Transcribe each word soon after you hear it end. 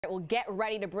Well, get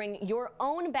ready to bring your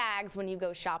own bags when you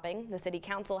go shopping. The City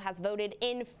Council has voted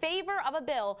in favor of a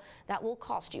bill that will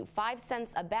cost you 5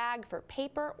 cents a bag for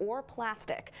paper or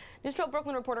plastic. News 12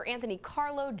 Brooklyn reporter Anthony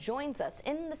Carlo joins us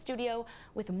in the studio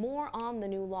with more on the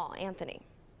new law. Anthony.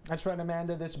 That's right,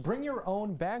 Amanda. This Bring Your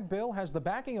Own Bag bill has the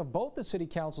backing of both the City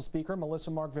Council Speaker,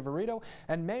 Melissa Mark Viverito,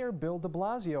 and Mayor Bill de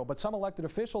Blasio. But some elected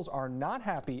officials are not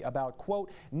happy about, quote,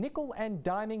 nickel and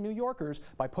diming New Yorkers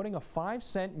by putting a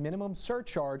 5-cent minimum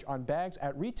surcharge on bags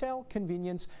at retail,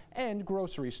 convenience, and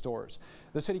grocery stores.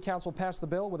 The City Council passed the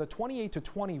bill with a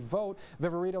 28-20 vote.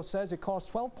 Viverito says it costs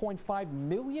 $12.5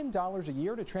 million a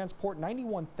year to transport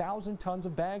 91,000 tons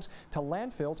of bags to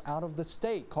landfills out of the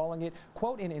state, calling it,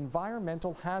 quote, an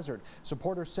environmental hazard.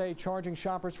 Supporters say charging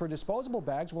shoppers for disposable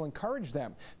bags will encourage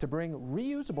them to bring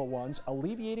reusable ones,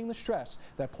 alleviating the stress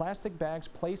that plastic bags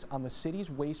place on the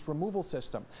city's waste removal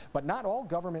system. But not all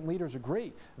government leaders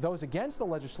agree. Those against the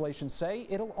legislation say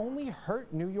it'll only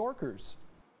hurt New Yorkers.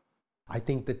 I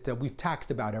think that we've taxed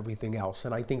about everything else,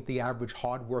 and I think the average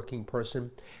hardworking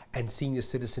person and senior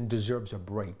citizen deserves a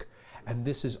break. And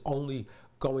this is only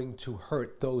going to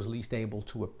hurt those least able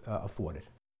to afford it.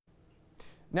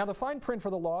 Now, the fine print for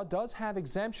the law does have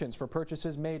exemptions for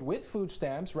purchases made with food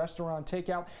stamps, restaurant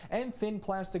takeout, and thin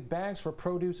plastic bags for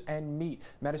produce and meat.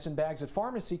 Medicine bags at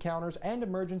pharmacy counters and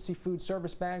emergency food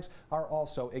service bags are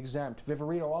also exempt.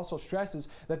 Viverito also stresses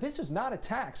that this is not a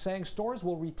tax, saying stores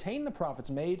will retain the profits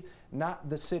made, not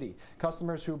the city.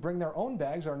 Customers who bring their own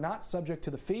bags are not subject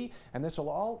to the fee, and this will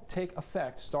all take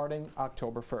effect starting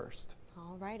October 1st.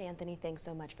 All right, Anthony, thanks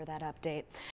so much for that update.